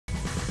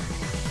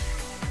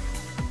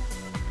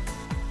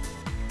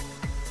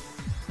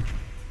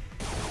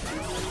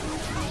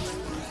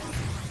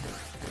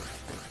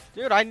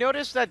Dude, I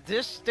noticed that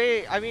this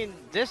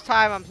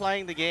time I'm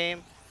playing the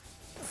game.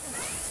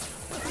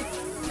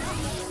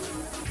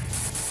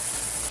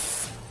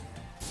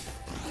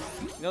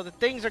 You know, the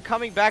things are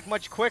coming back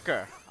much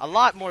quicker. A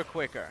lot more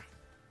quicker.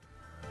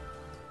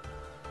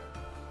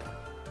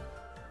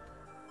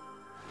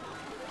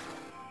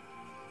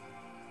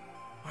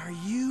 Are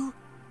you...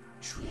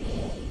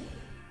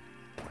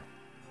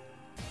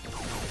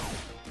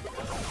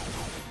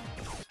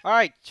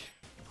 Alright.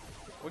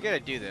 We're gonna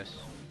do this.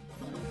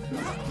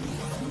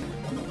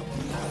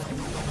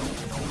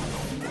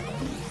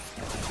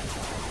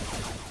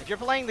 If you're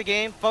playing the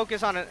game,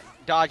 focus on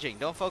dodging.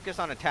 Don't focus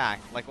on attack.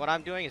 Like what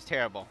I'm doing is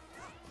terrible.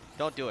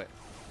 Don't do it.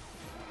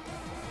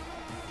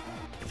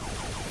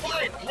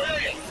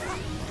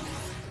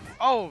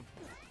 Oh,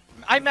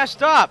 I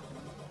messed up.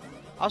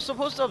 I was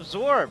supposed to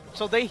absorb,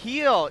 so they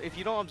heal if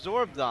you don't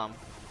absorb them.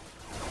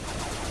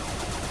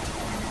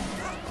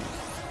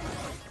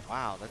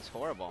 Wow, that's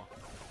horrible.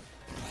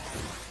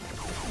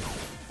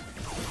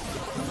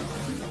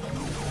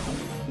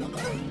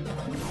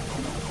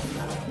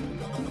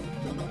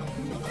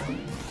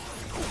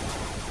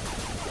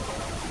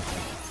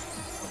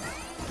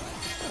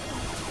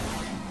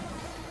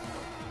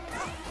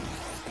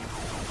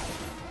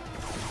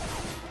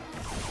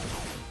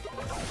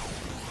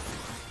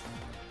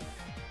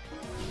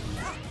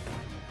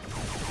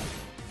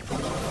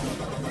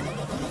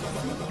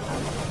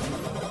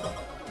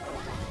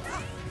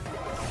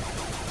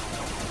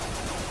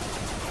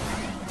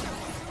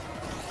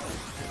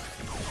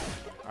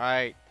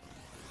 Alright.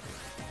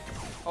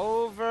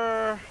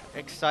 Over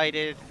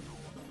excited,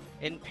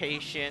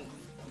 impatient.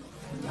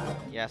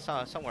 Yeah,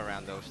 somewhere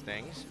around those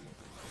things.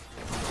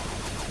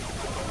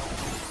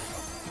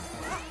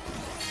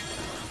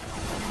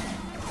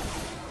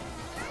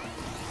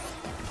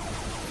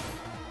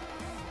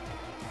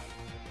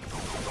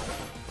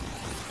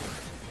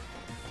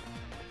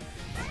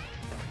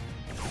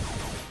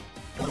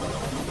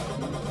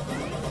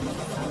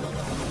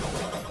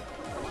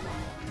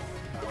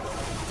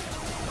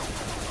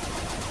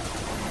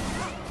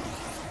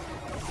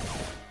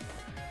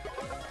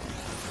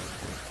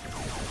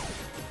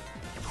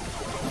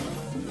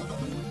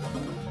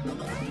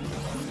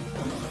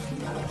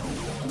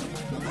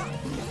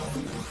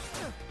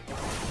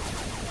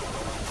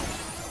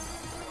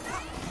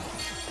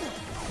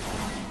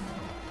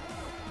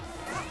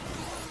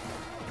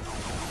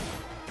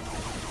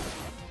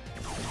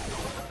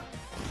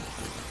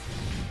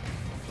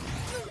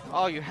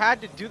 Oh, you had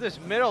to do this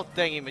middle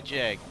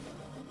thingy-majig.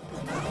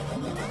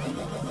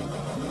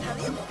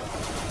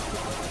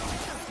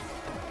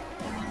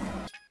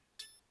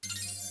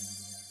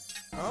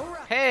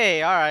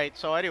 Hey, alright,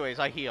 so anyways,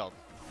 I healed.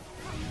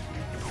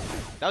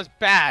 That was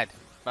bad,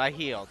 but I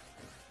healed.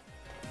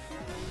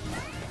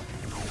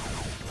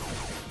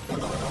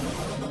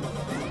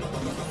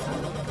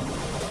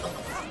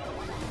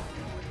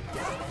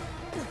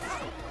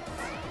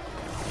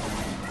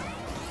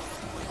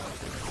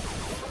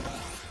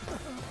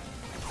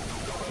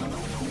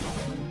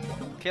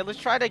 Okay, let's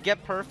try to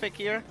get perfect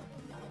here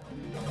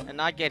and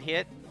not get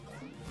hit.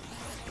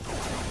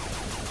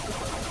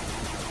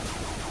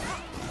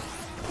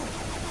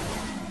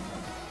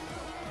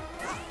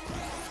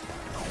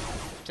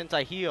 Since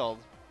I healed.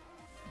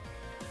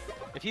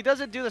 If he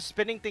doesn't do the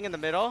spinning thing in the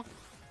middle,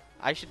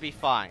 I should be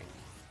fine.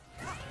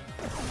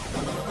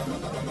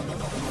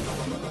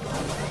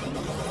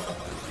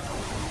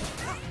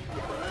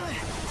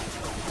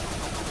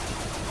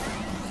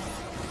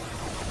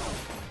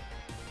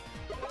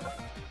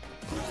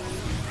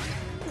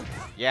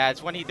 Yeah,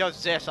 it's when he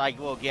does this I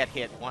will get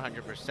hit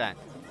 100%.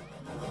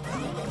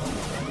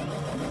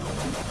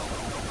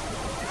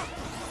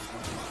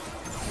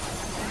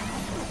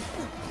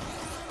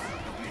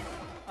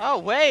 Oh,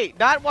 wait,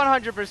 not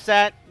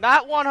 100%.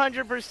 Not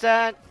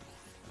 100%.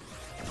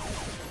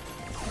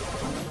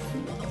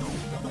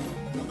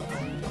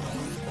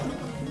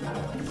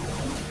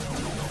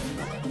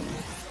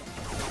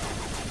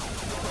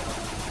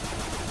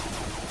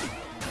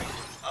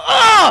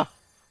 Oh!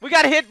 We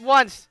got hit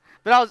once,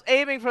 but I was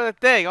aiming for the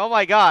thing. Oh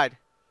my god.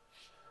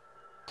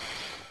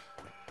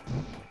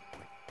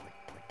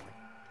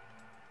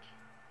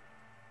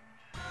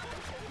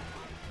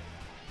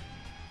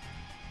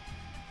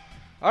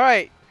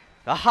 Alright.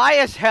 The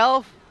highest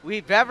health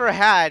we've ever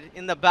had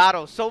in the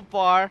battle so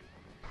far.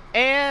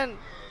 And,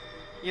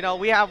 you know,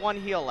 we have one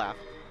heal left.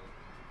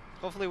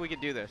 Hopefully we can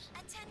do this.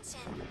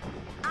 Attention.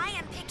 I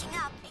am picking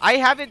up. I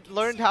haven't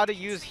learned how to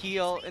use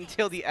heal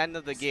until the end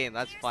of the game.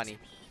 That's funny.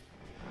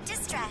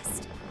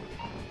 Distressed.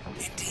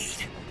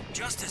 Indeed.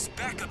 Just as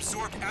Beck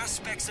absorbed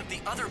aspects of the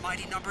other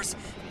mighty numbers,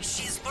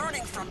 she's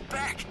learning from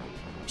Beck.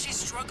 She's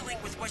struggling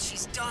with what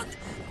she's done,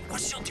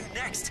 what she'll do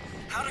next,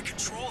 how to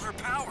control her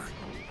power.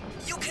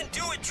 You can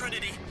do it,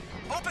 Trinity.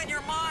 Open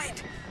your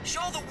mind.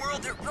 Show the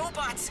world that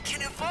robots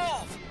can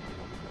evolve.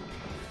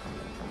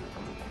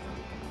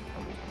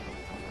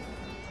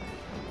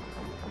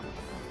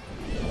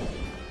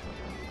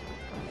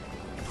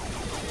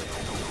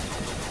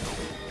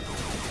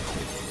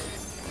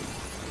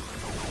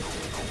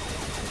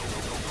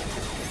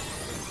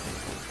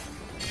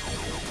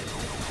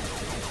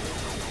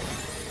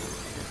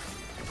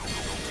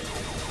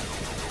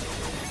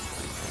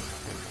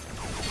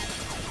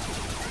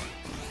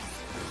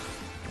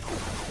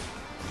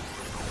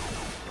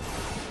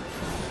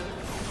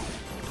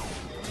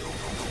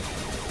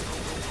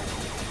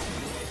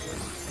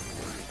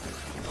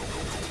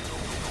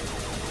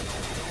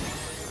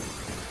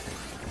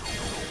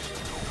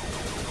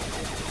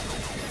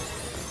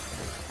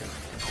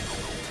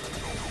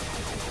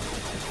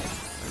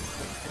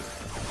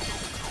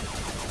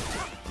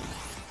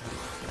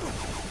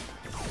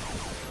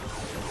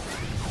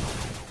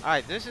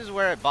 Alright, this is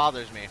where it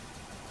bothers me.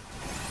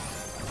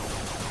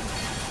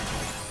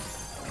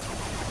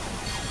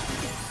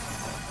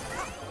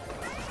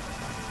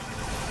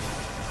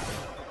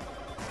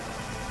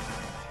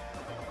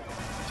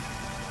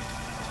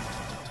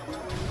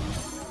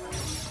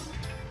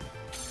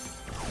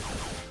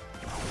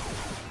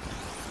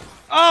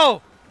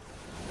 Oh!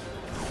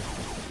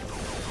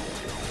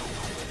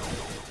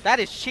 That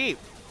is cheap.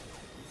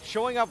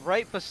 Showing up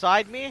right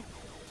beside me?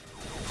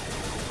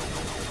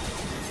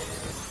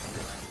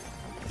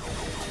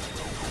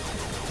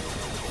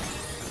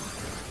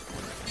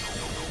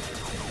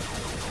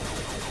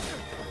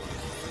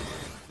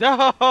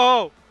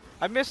 No!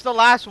 I missed the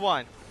last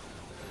one.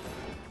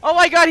 Oh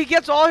my god, he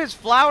gets all his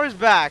flowers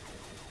back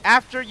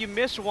after you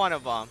miss one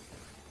of them.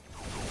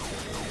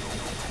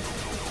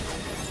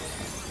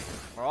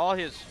 Or all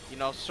his, you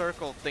know,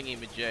 circle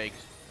thingy-majigs.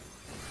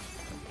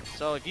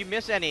 So if you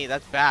miss any,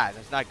 that's bad.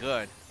 That's not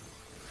good.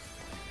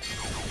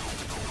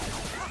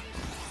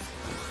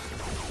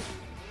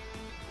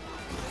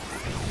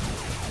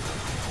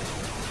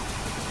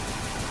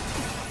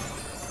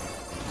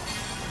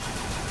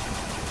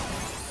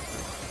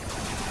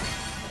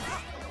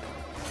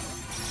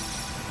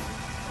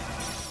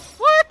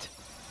 What?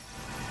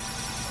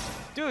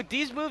 Dude,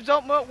 these moves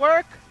don't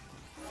work?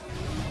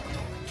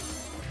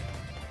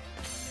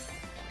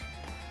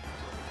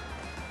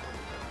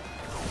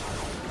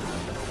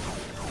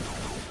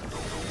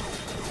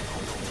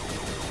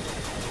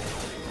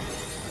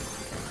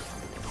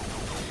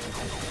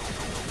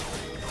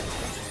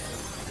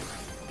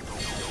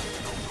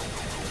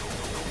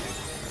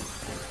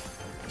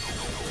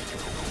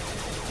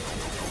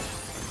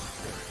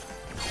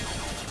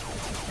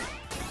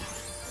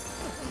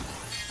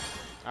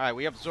 Alright,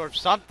 we absorbed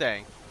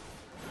something.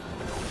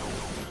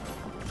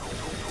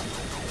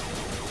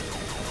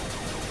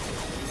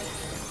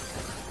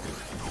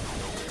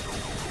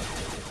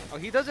 Oh,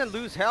 he doesn't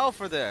lose hell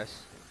for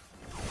this.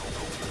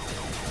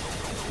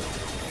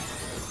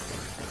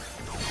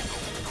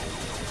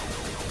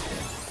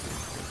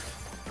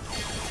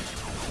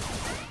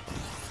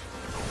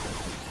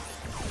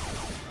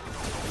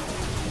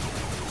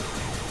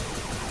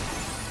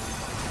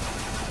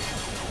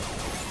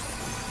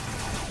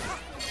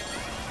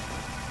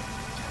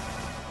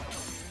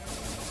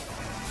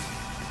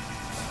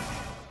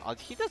 Oh,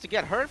 he doesn't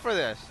get hurt for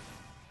this.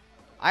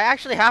 I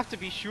actually have to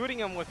be shooting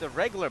him with a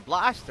regular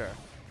blaster.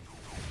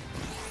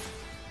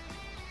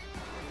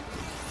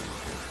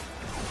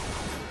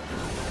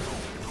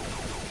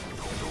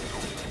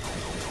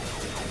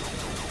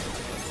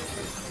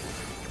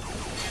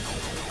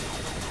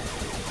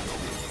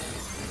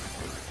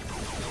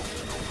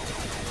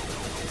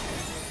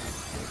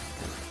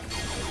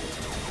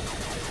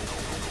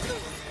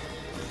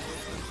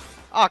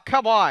 Oh,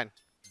 come on.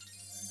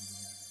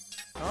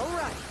 All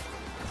right.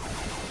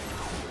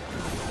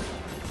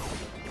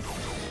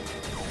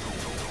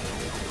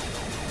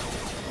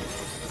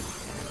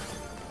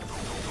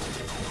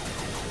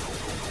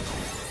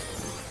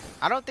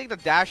 I don't think the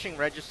dashing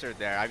registered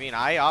there. I mean,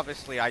 I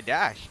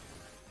dashed.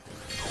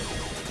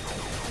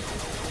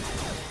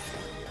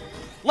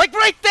 Like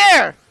right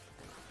there!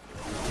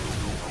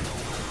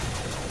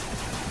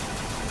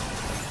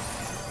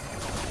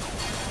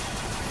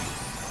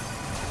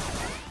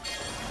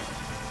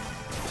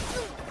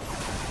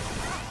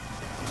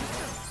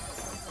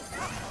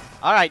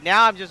 Alright,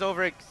 now I'm just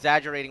over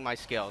exaggerating my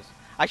skills.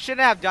 I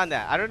shouldn't have done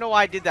that. I don't know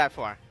why I did that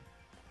for.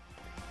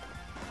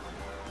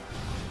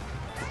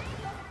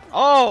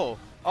 Oh!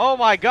 Oh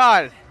my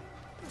god!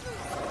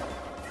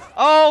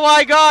 Oh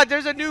my god,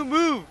 there's a new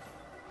move!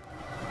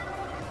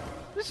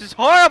 This is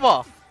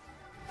horrible!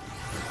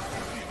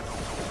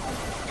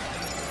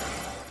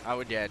 Oh,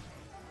 we're dead.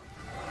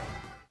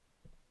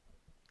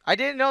 I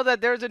didn't know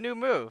that there's a new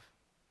move.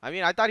 I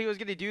mean, I thought he was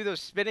gonna do the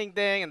spinning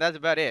thing and that's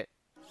about it.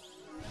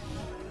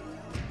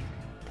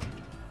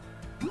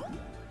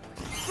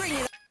 Bring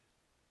it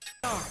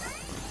on.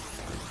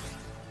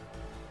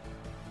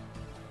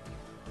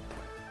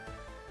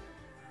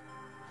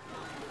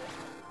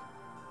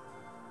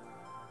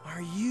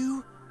 Are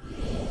you?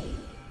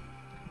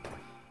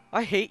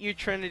 I hate you,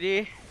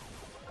 Trinity.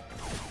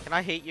 Can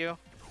I hate you?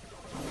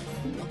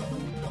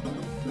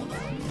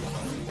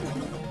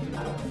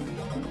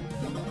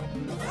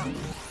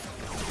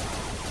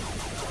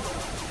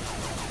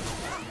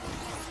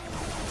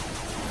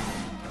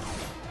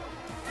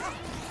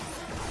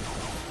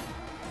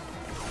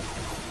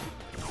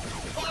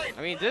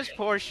 I mean, this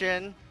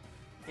portion,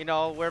 you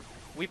know,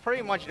 we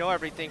pretty much know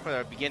everything from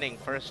the beginning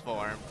first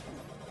form.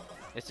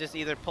 It's just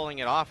either pulling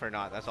it off or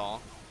not, that's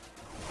all.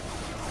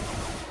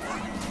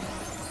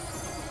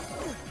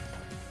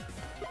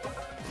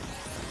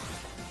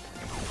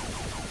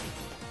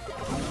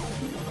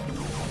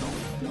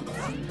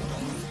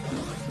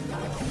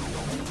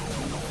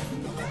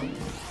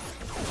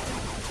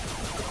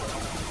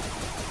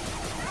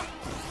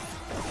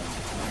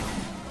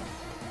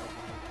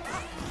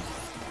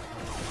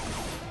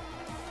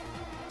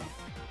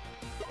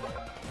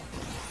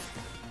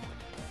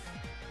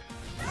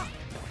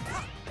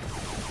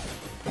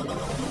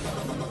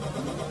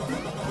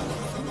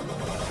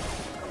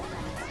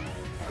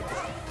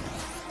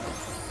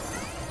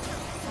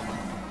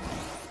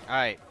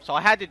 Alright, so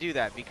I had to do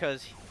that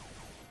because,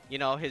 you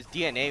know, his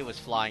DNA was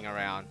flying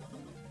around.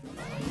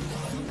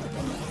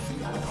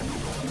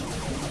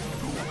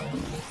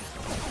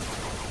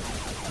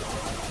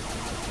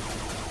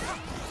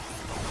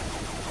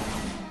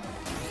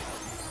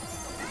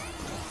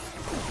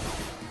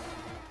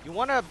 You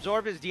want to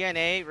absorb his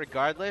DNA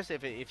regardless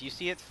if you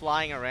see it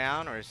flying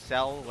around, or his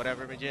cell,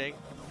 whatever, Majig.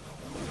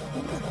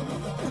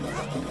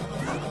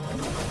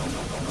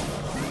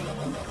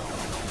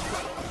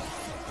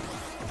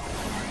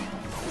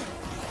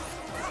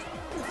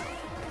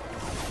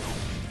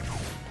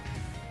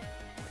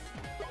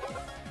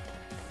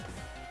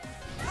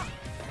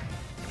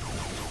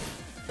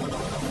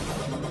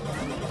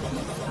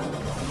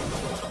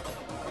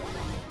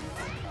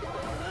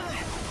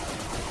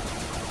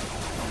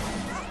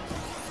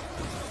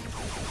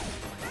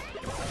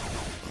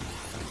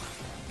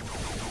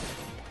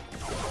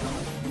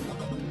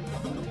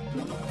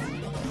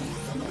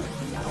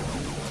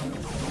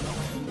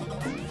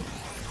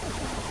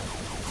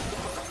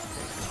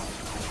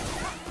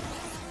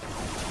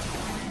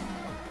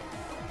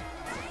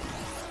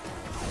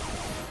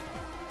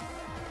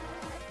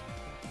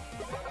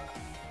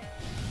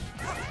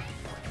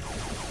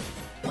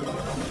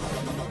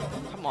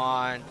 Come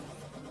on.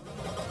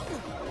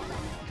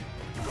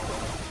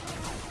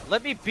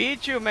 Let me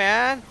beat you,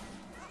 man.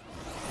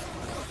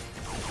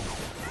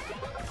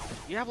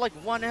 You have like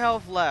 1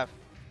 health left.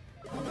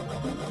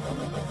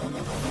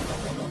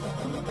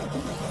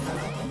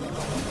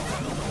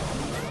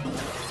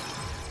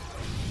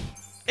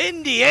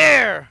 In the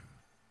air.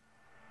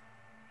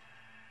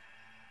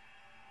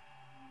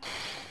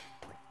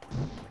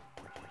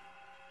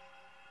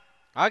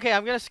 Okay,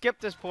 I'm gonna skip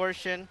this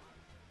portion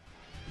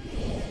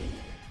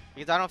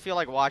because I don't feel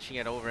like watching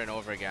it over and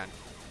over again.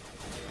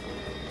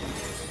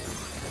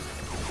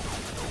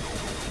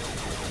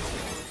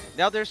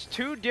 Now there's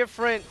 2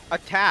 different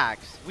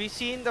attacks. We've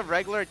seen the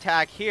regular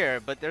attack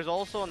here, but there's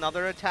also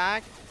another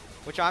attack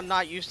which I'm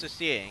not used to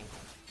seeing.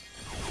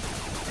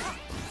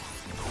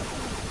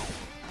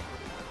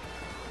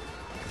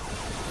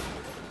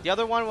 The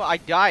other one I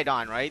died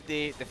on, right?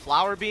 The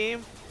flower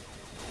beam.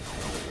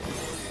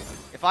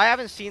 If I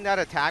haven't seen that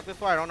attack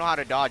before, I don't know how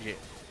to dodge it.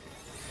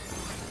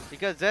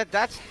 Because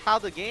that's how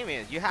the game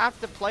is. You have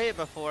to play it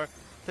before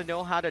to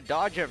know how to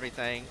dodge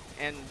everything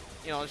and,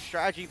 you know, the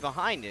strategy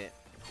behind it.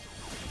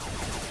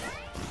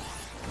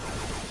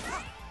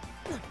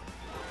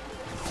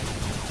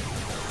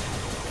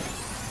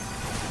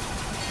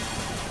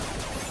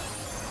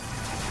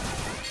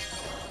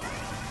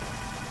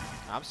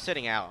 I'm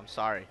sitting out. I'm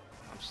sorry.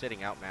 I'm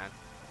sitting out, man.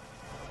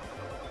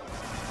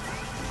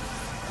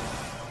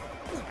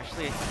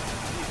 Actually,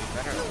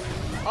 better.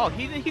 Oh,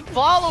 he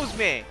follows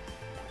me.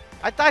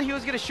 I thought he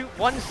was gonna shoot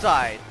one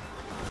side.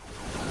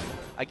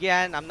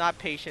 Again, I'm not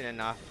patient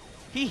enough.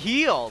 He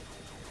healed.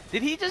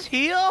 Did he just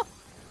heal?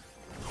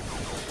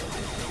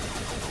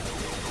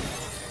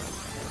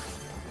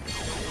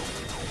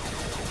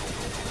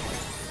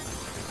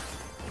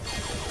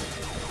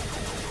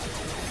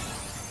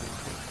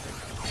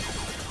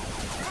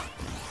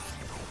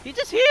 He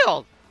just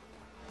healed.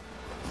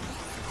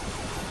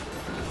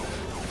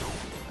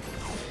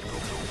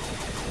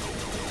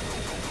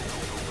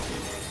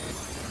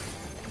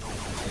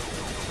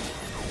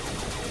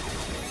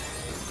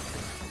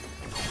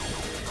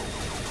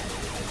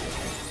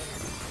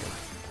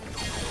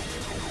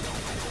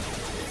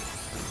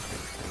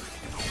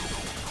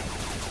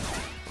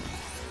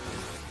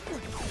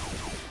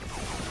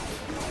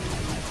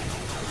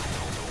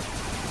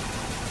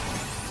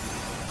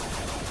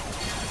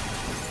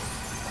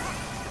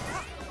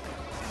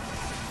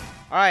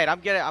 All right,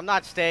 I'm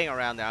not staying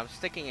around there. I'm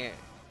sticking it.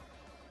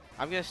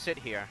 I'm gonna sit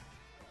here.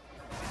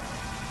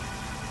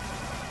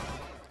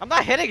 I'm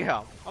not hitting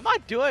him. I'm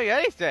not doing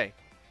anything.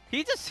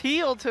 He just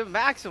healed to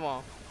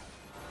maximum.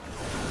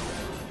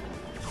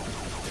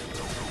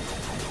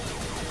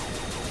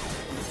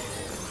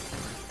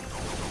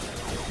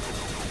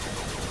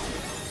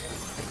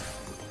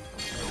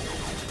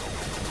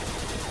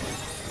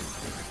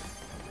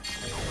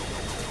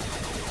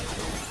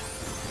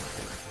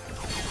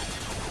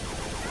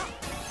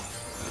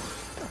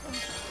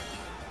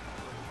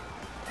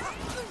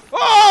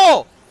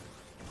 Oh!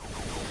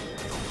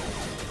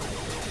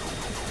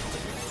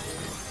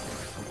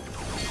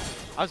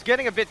 I was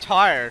getting a bit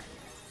tired.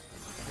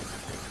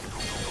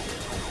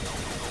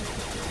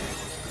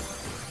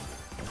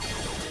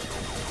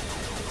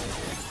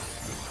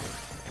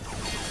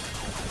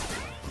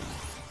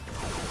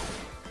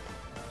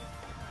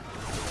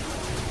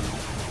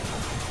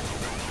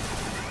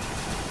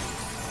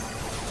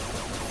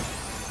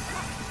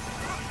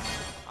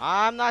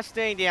 I'm not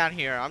staying down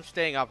here. I'm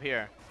staying up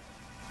here.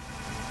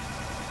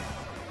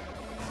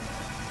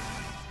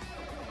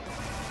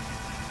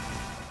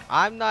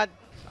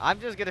 I'm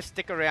just gonna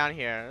stick around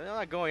here. I'm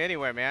not going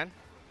anywhere, man.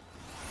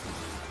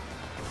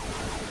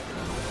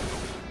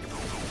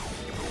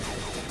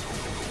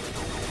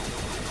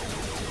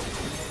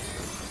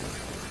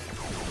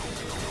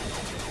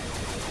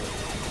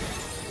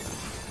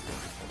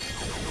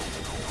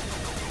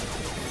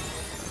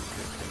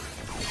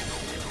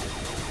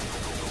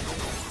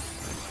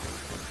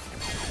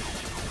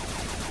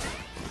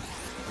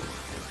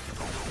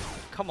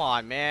 come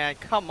on, man.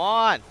 Come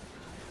on.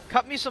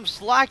 Cut me some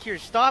slack here.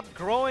 Stop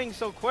growing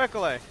so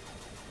quickly.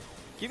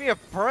 Give me a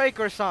break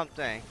or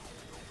something.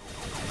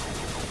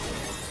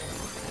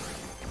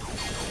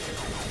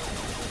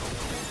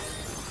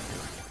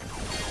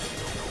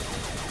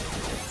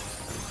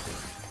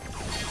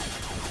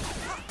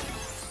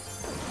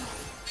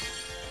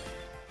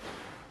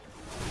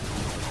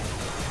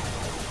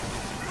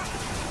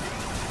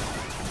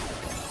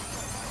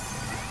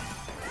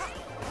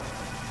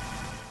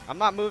 I'm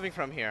not moving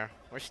from here.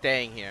 We're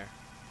staying here.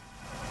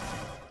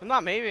 I'm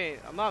not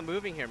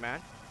moving here,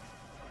 man.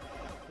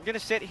 I'm gonna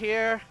sit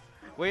here,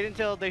 wait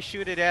until they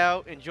shoot it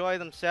out, enjoy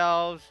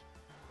themselves.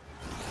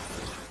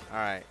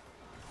 Alright.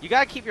 You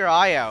gotta keep your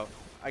eye out.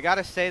 I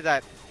gotta say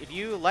that if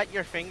you let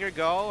your finger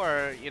go,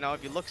 or, you know,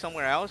 if you look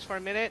somewhere else for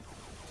a minute,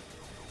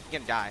 you're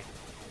gonna die.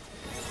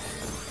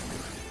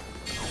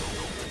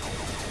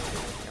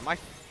 And my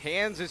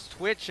hands is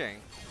twitching.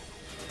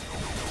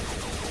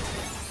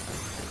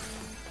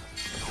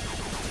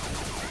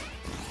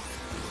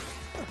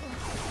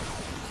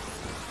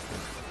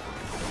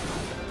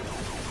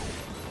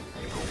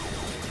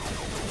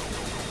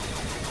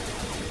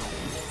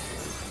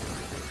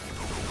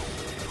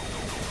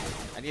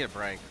 I need a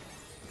break.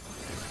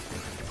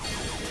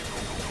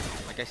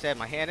 Like I said,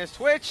 my hand is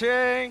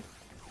twitching.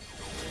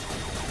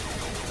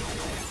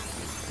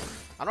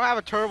 I don't have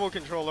a turbo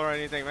controller or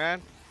anything,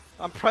 man.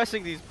 I'm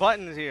pressing these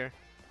buttons here.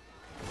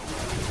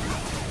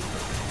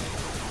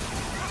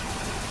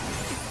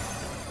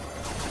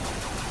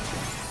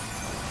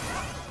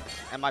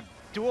 And my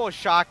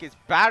DualShock is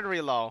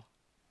battery low.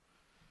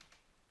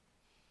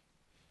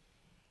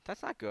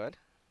 That's not good.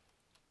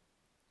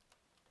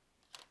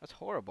 That's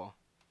horrible.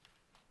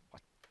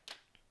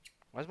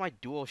 Why is my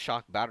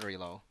DualShock battery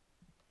low?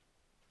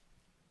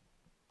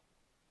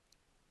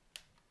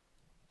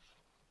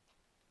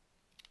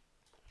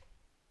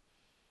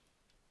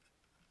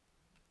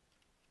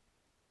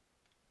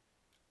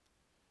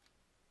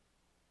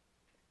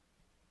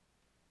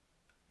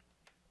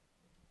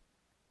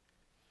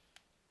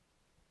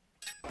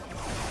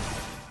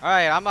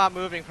 Alright, I'm not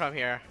moving from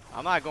here.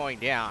 I'm not going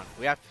down.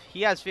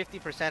 He has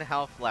 50%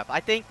 health left. I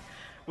think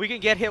we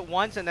can get hit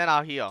once and then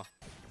I'll heal.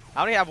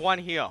 I only have one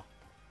heal.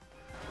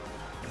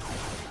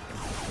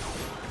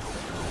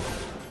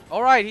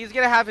 Alright, he's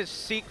gonna have his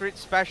secret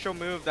special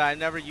move that I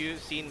never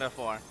seen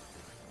before.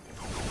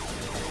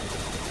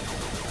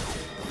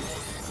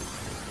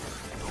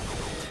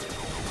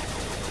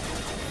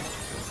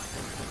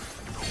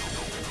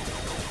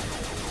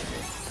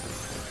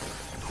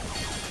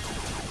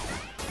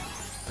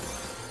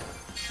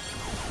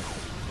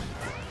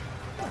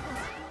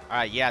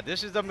 Alright, yeah,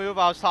 this is the move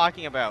I was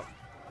talking about.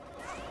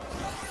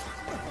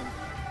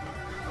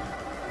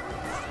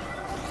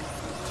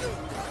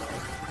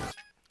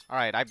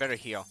 Alright, I better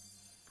heal.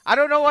 I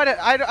don't know what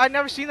I've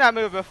never seen that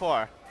move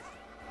before.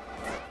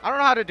 I don't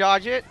know how to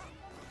dodge it.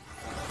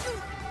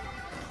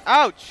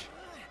 Ouch!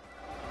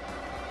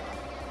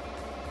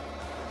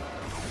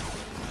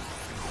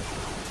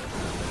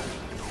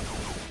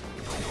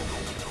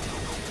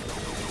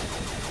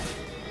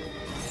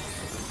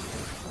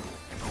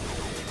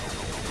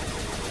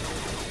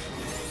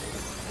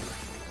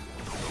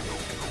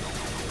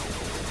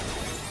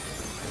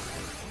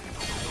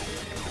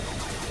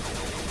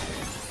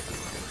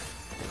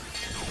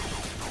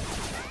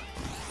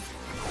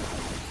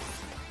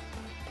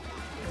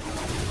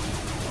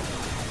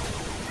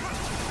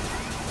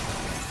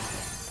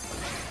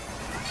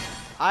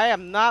 I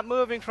am not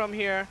moving from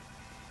here.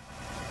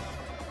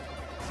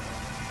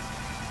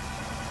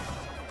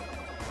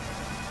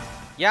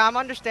 Yeah, I'm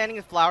understanding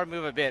the flower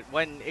move a bit.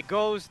 When it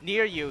goes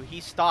near you,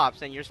 he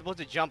stops and you're supposed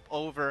to jump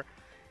over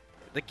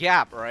the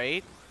gap,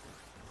 right?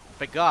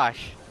 But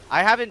gosh,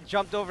 I haven't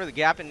jumped over the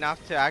gap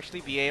enough to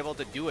actually be able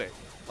to do it.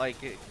 Like,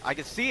 I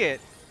can see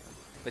it,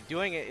 but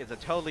doing it is a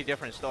totally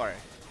different story.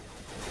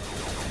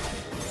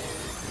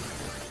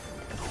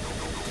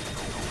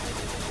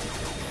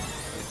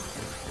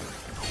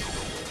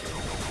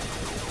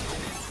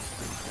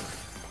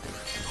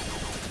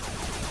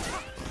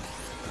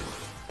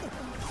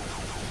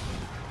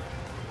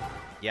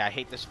 Yeah, I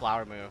hate this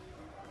flower move.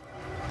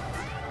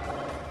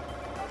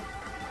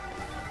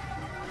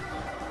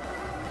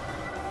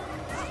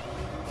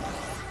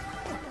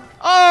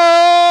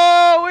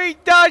 Oh, we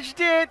dodged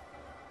it!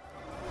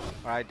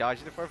 Alright,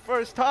 dodged it for the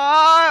first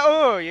time.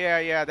 Oh,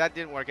 yeah, that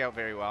didn't work out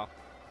very well.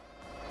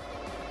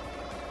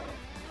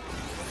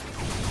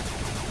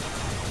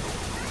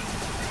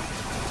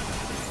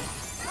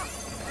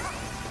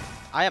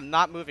 I am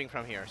not moving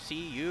from here.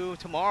 See you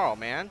tomorrow,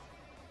 man.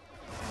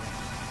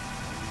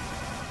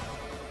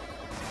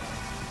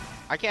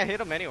 I can't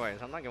hit him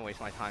anyways. I'm not gonna waste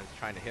my time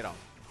trying to hit him.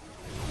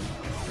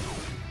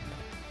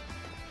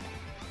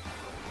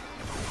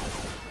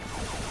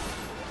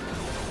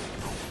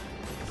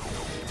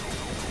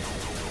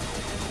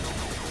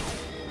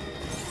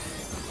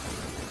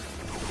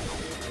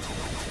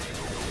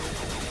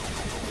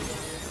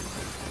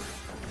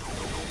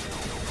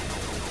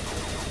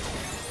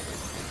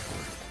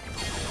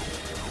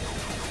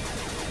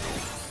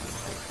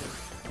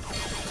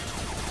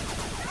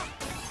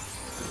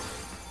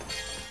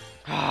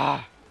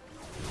 I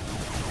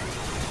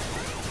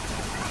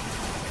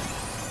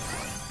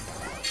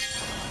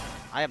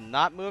am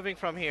not moving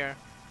from here.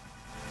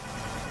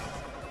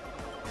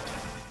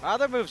 My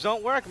other moves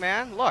don't work,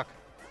 man. Look.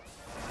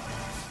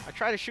 I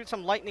try to shoot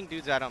some lightning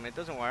dudes at him. It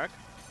doesn't work.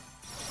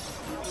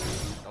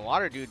 The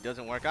water dude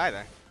doesn't work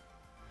either.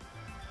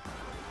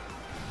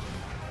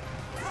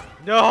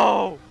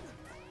 No!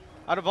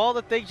 Out of all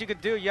the things you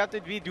could do, you have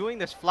to be doing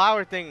this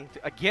flower thing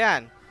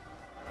again.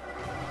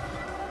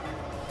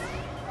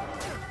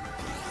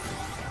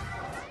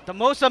 The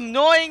most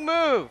annoying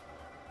move!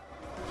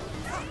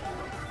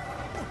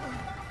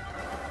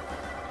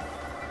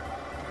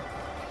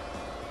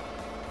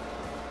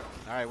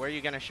 Alright, where are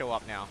you gonna show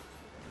up now?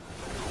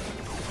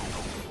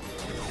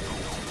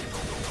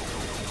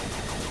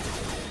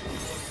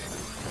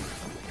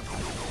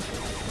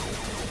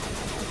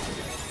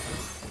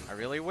 I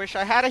really wish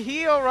I had a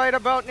heal right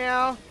about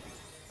now.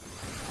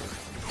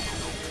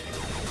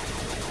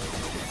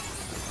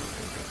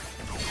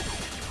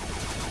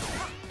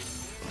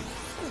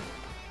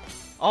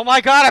 Oh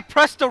my god, I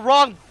pressed the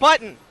wrong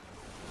button!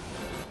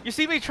 You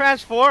see me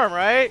transform,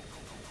 right?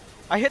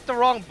 I hit the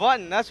wrong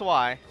button, that's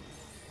why.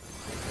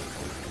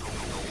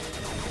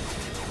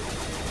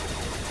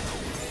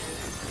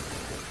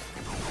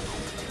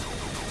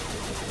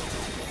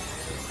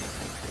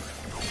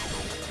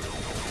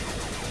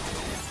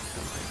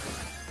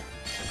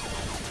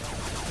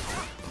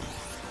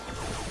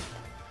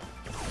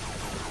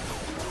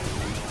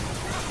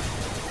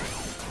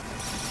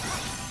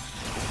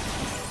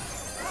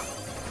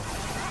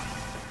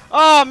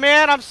 Oh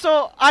man,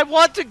 I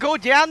want to go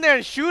down there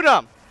and shoot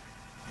him.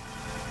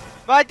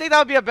 But I think that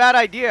would be a bad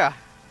idea.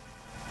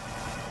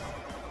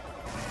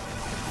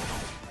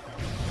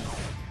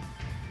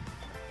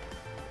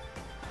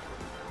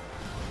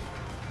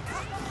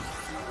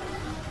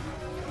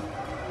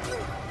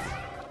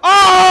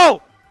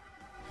 Oh!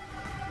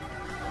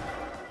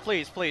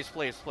 Please, please,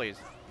 please, please.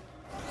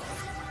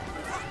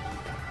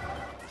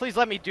 Please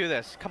let me do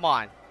this. Come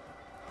on.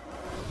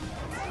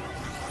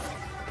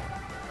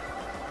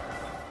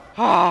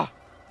 Ah.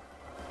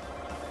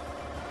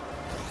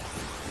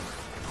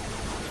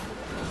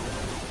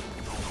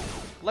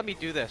 Let me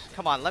do this.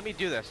 Come on, let me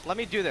do this. Let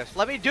me do this.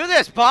 Let me do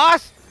this,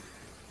 boss!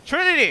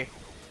 Trinity!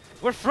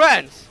 We're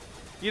friends.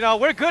 You know,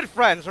 we're good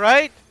friends,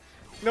 right?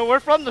 You know,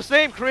 we're from the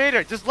same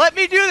creator. Just let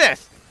me do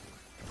this!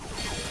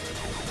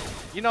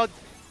 You know,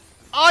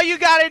 all you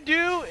gotta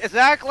do is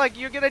act like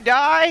you're gonna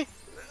die.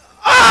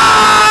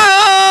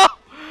 Oh!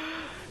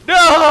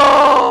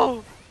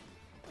 No!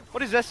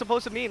 What is that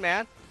supposed to mean,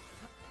 man?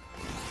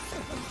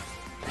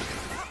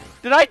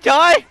 Did I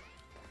die?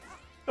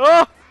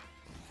 Oh!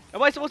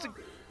 Am I supposed to...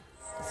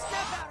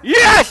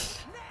 Yes!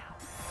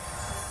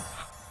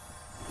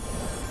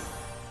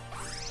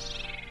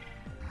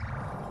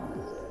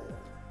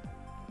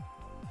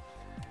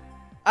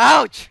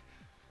 Ouch!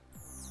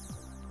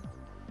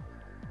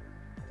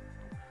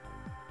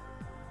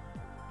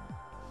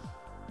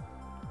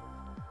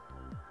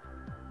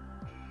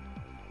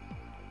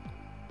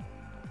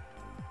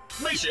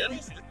 Mission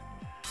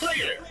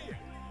clear.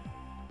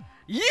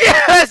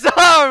 Yes!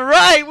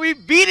 Alright! We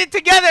beat it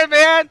together,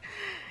 man!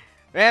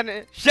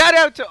 And shout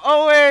out to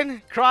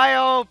Owen,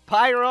 Cryo,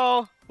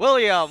 Pyro,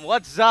 William,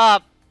 what's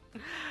up?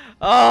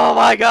 Oh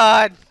my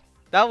god!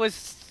 That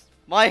was...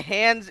 My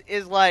hands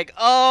is like,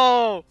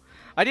 oh!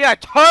 I need a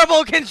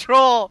turbo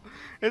control!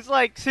 It's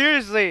like,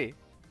 seriously!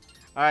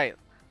 Alright,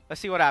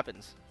 let's see what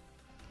happens.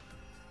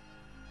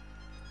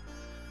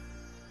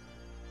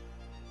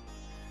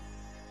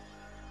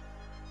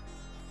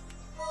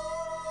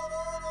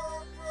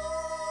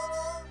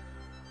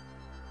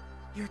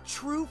 Your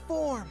true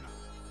form.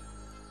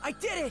 I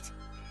did it!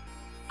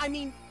 I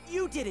mean,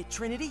 you did it,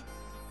 Trinity.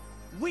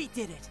 We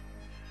did it.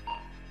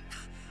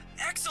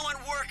 Excellent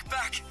work,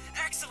 Beck.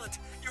 Excellent.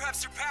 You have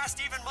surpassed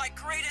even my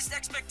greatest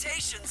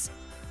expectations.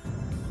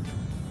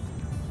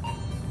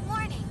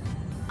 Warning.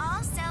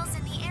 All cells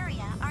in the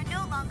area are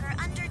no longer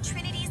under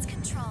Trinity's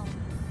control.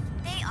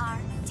 They are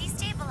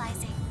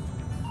destabilizing.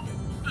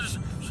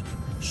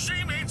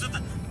 She means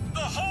that the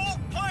whole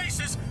place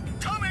is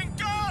coming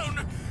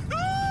down!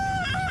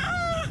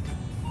 Ah!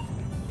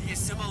 The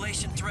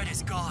assimilation threat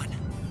is gone.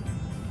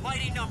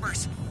 Mighty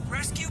Numbers,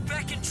 rescue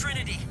Beck and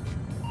Trinity.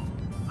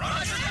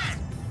 Roger that!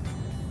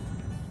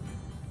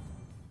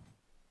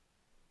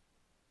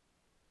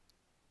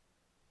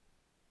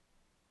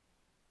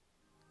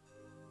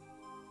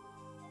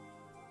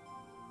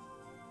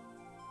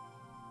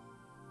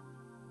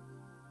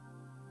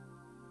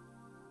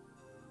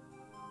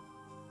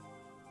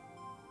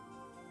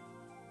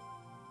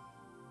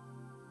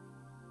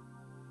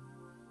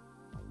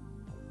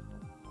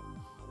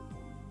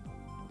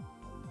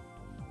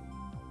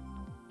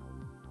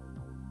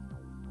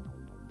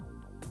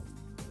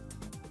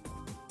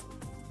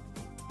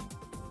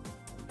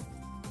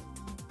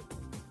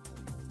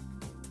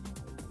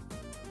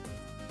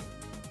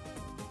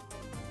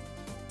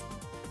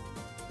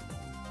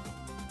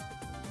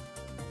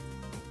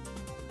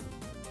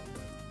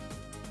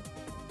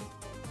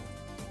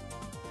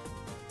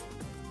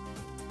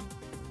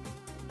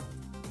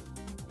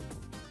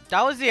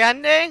 That was the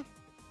ending?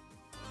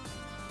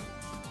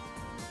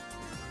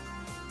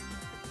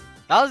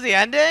 That was the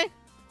ending?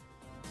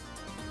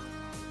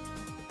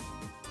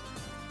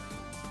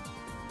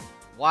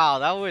 Wow,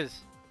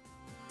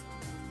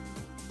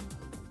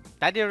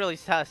 that didn't really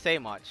say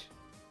much.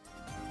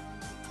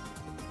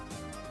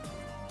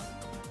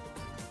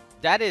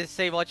 That didn't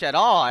say much at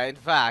all, in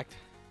fact.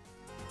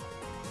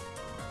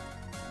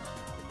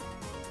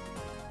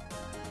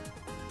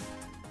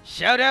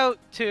 Shout out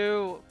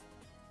to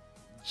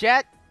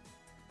Jet,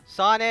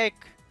 Sonic,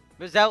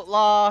 Ms.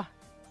 Outlaw,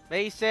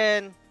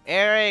 Mason,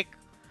 Eric.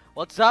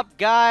 What's up,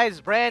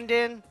 guys?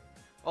 Brandon,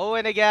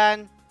 Owen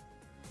again.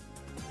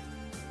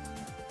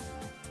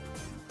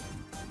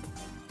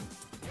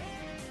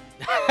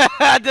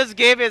 This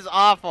game is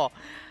awful.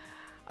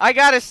 I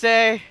gotta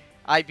say,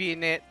 I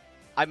beaten it.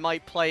 I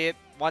might play it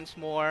once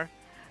more.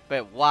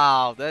 But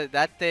wow,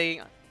 that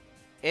thing,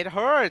 it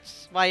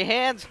hurts. My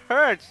hands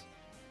hurt.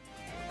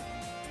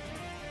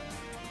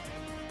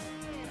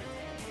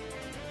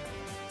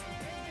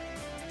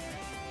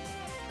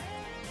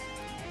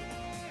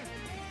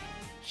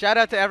 Shout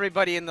out to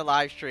everybody in the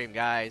live stream,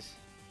 guys.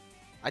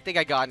 I think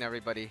I got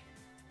everybody.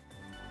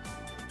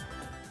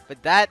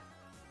 But that...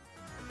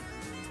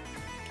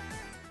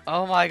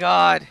 Oh my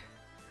god.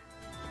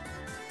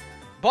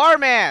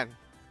 Barman!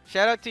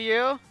 Shout out to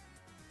you.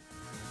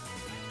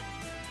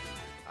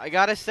 I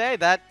gotta say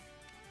that...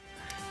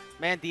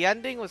 Man, the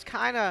ending was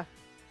kinda...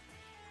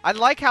 I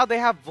like how they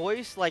have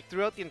voice like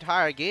throughout the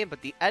entire game,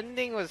 but the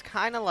ending was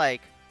kinda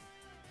like...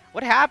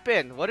 What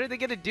happened? What are they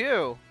gonna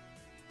do?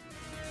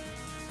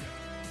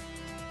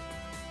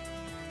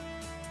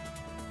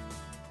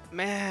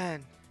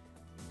 Man,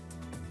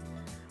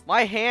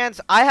 my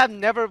hands, I have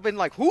never been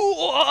like,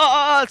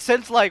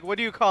 since like, what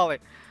do you call it?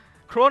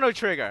 Chrono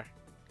Trigger.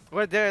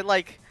 Where they're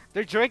like,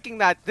 they're drinking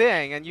that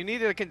thing and you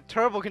need a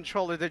turbo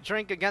controller to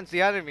drink against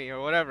the enemy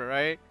or whatever,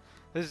 right?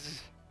 This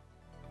is...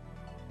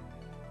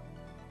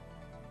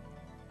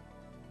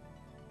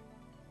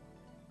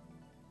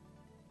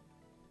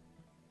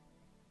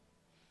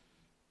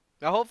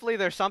 Now hopefully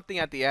there's something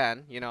at the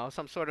end, you know,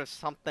 some sort of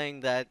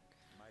something that...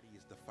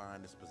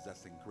 Defined as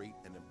possessing great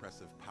and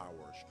impressive power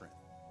or strength,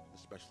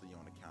 especially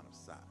on account of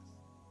size.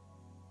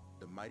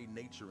 The mighty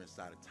nature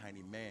inside a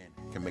tiny man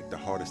can make the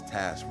hardest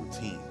task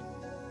routine,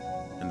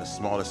 and the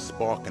smallest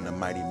spark in a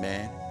mighty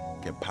man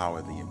can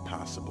power the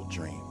impossible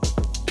dream.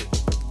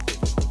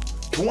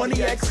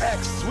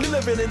 20XX, we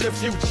living in the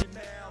future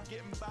now,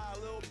 getting by a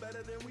little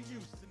better than we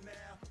used to now,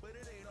 but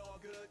it ain't all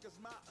good cause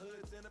my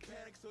hood's in a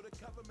panic, so the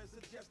government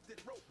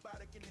suggested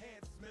robotic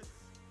enhancements.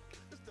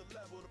 It's the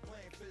level of the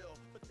playing field.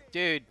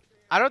 Dude,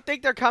 I don't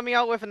think they're coming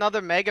out with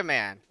another Mega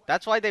Man.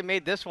 That's why they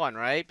made this one,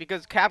 right?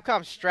 Because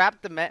Capcom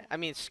scrapped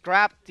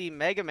the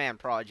Mega Man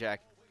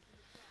project.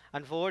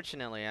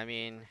 Unfortunately, I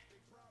mean,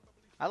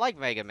 I like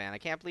Mega Man. I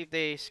can't believe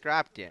they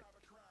scrapped it.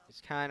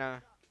 It's kind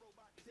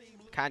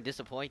of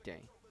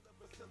disappointing.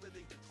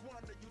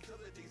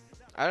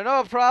 I don't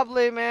know,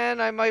 probably,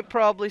 man. I might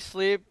probably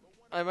sleep.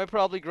 I might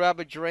probably grab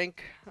a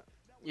drink,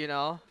 you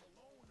know.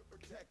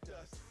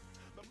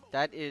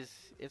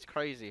 It's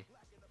crazy.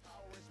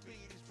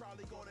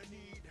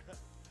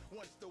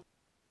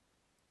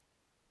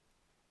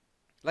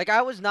 Like,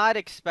 I was not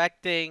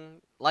expecting,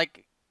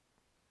 like,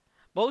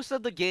 most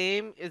of the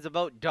game is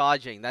about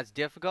dodging. That's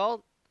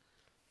difficult.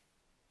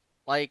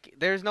 Like,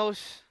 there's no,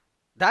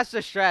 that's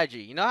the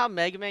strategy. You know how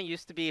Mega Man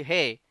used to be,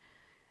 hey,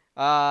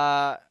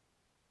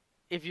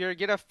 if you're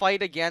gonna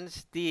fight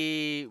against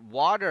the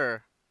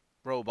water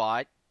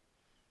robot,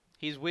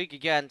 he's weak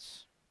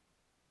against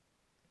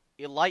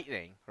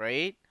lightning,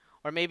 right?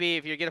 Or maybe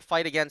if you're gonna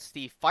fight against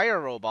the fire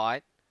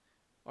robot,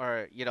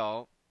 or, you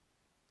know,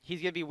 he's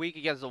gonna be weak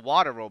against the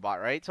water robot,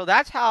 right? So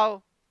that's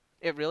how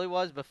it really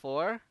was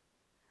before.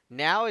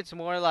 Now it's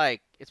more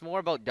like, it's more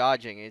about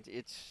dodging.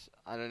 It's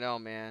I don't know,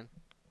 man.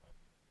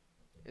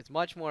 It's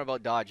much more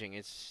about dodging.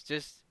 It's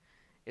just,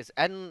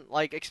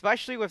 like,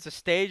 especially with the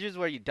stages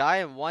where you die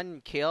in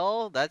one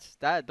kill.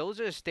 Those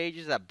are the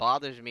stages that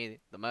bothers me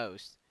the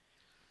most.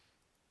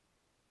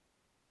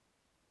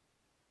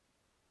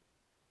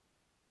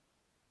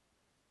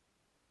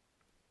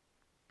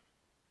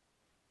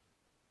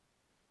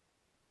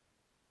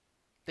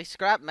 They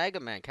scrapped Mega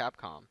Man,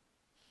 Capcom.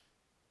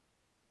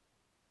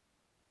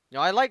 You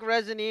know, I like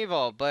Resident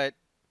Evil, but...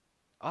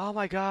 Oh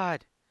my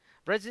god.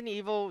 Resident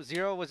Evil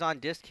 0 was on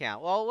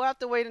discount. Well, we'll have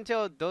to wait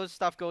until those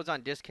stuff goes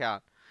on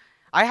discount.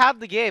 I have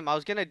the game. I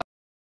was gonna...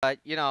 But,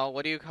 you know,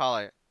 what do you call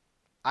it?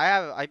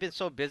 I've been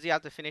so busy I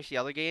have to finish the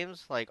other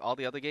games. Like, all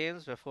the other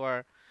games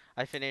before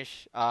I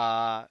finish...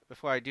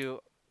 before I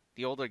do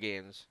the older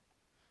games.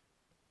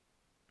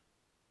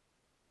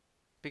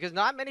 Because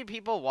not many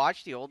people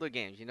watch the older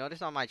games. You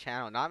notice on my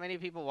channel, not many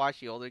people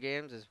watch the older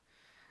games.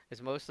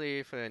 It's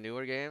mostly for the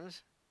newer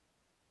games.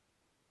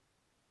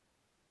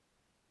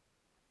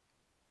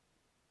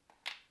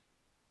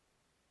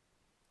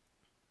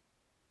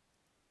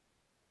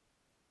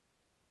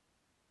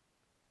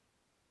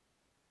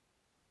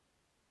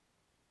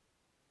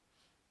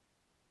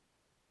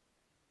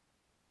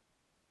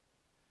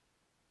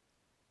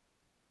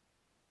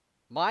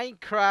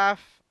 Minecraft.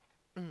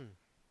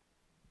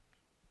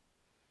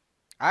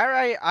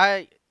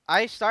 Alright,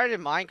 I started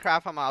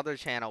Minecraft on my other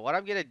channel. What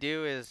I'm gonna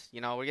do is,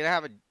 you know, we're gonna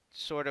have a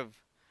sort of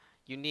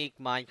unique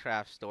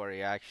Minecraft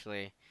story,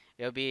 actually.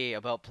 It'll be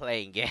about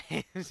playing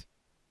games.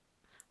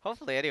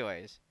 Hopefully,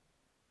 anyways.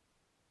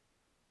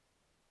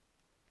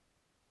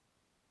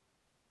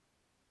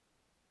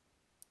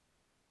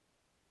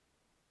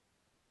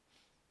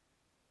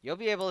 You'll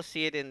be able to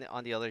see it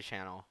on the other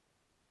channel.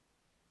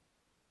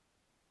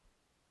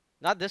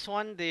 Not this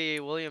one, the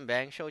William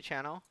Bang Show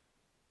channel.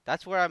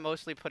 That's where I'm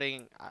mostly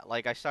putting,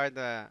 like, I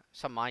started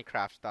some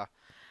Minecraft stuff.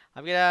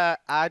 I'm gonna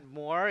add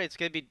more. It's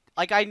gonna be,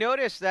 like, I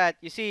noticed that,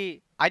 you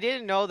see, I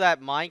didn't know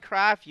that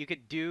Minecraft, you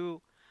could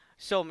do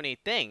so many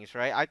things,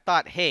 right? I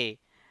thought, hey,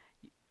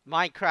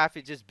 Minecraft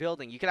is just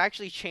building. You could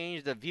actually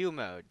change the view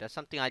mode. That's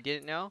something I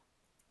didn't know.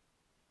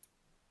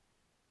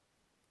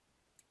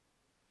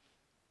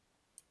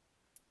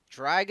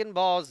 Dragon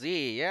Ball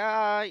Z.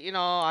 Yeah, you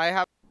know, I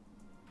have...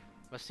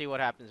 Let's see what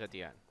happens at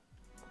the end.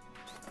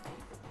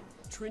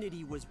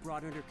 Trinity was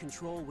brought under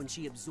control when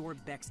she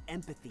absorbed Beck's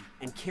empathy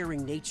and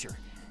caring nature,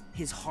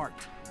 his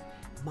heart.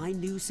 My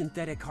new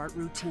synthetic heart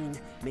routine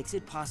makes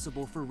it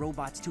possible for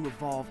robots to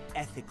evolve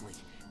ethically,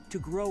 to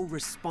grow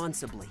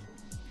responsibly.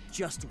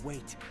 Just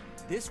wait.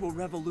 This will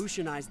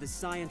revolutionize the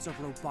science of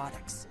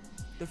robotics,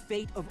 the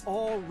fate of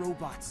all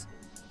robots,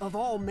 of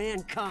all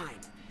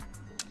mankind.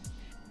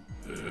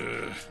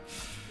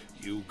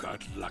 You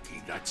got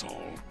lucky, that's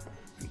all.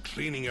 And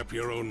cleaning up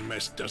your own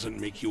mess doesn't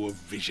make you a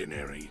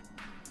visionary.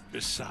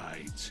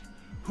 Besides,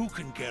 who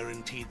can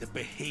guarantee the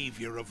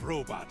behavior of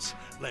robots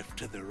left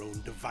to their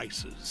own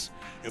devices,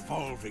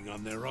 evolving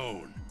on their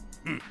own?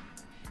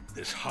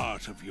 This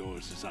heart of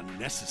yours is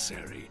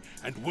unnecessary,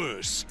 and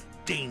worse,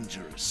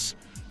 dangerous.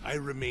 I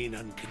remain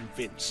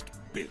unconvinced,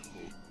 Bill.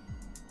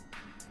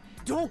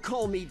 Don't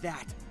call me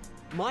that!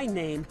 My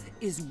name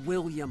is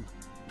William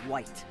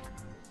White.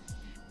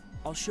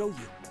 I'll show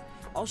you.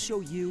 I'll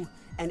show you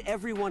and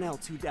everyone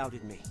else who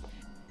doubted me.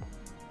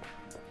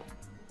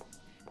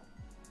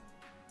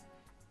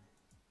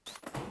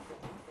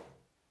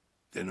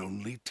 Then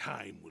only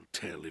time will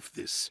tell if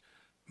this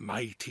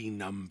mighty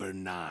number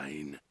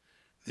 9,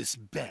 this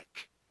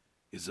Beck,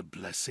 is a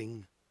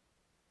blessing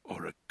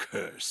or a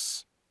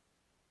curse.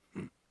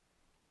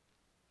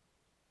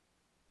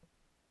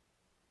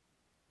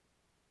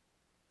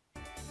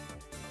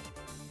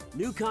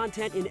 New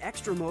content in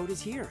Extra Mode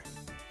is here.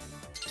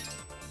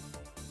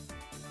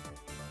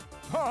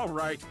 All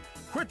right,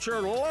 quit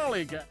your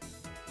lollygag.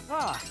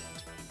 All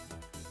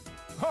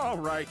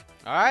right.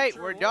 All right, quit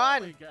your we're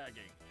done.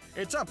 lollygagging.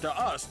 It's up to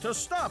us to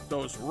stop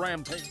those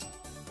rampage.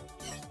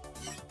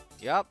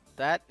 Yep,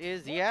 that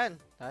is the end.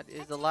 That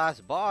is the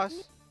last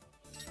boss.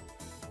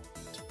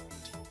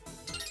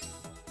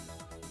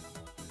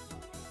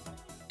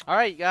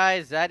 Alright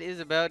guys, that is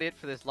about it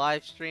for this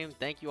live stream.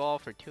 Thank you all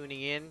for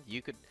tuning in.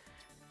 You could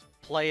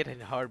play it in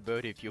hard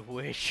mode if you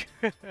wish.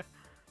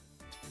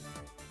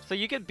 So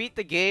you can beat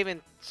the game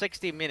in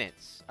 60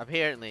 minutes,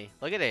 apparently.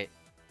 Look at it.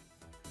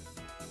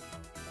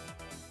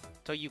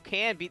 So you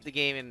can beat the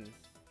game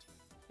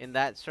in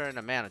that certain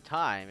amount of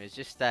time. It's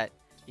just that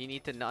you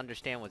need to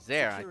understand what's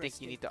there. I think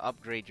you need to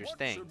upgrade your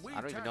things. I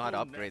don't even know how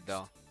to upgrade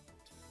though.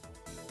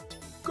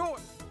 Go.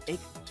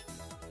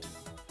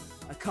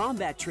 A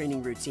combat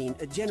training routine,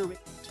 a generate.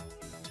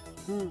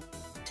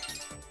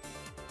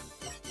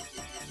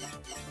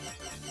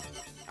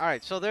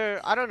 Alright, so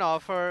there, I don't know,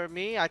 for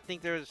me, I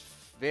think there's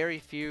very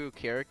few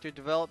character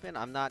development.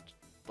 I'm not,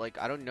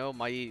 like, I don't know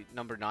Mighty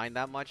Number 9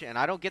 that much, and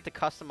I don't get to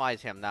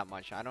customize him that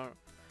much. I don't,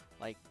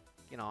 like,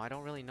 you know, I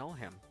don't really know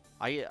him.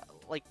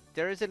 Like,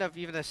 there isn't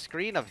even a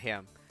screen of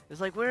him.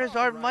 It's like, where's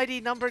our Mighty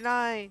Number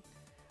 9?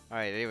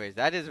 Alright, anyways,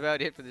 that is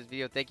about it for this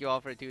video. Thank you all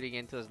for tuning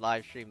into this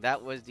live stream.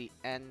 That was the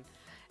end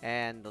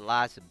and the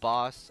last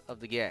boss of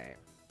the game.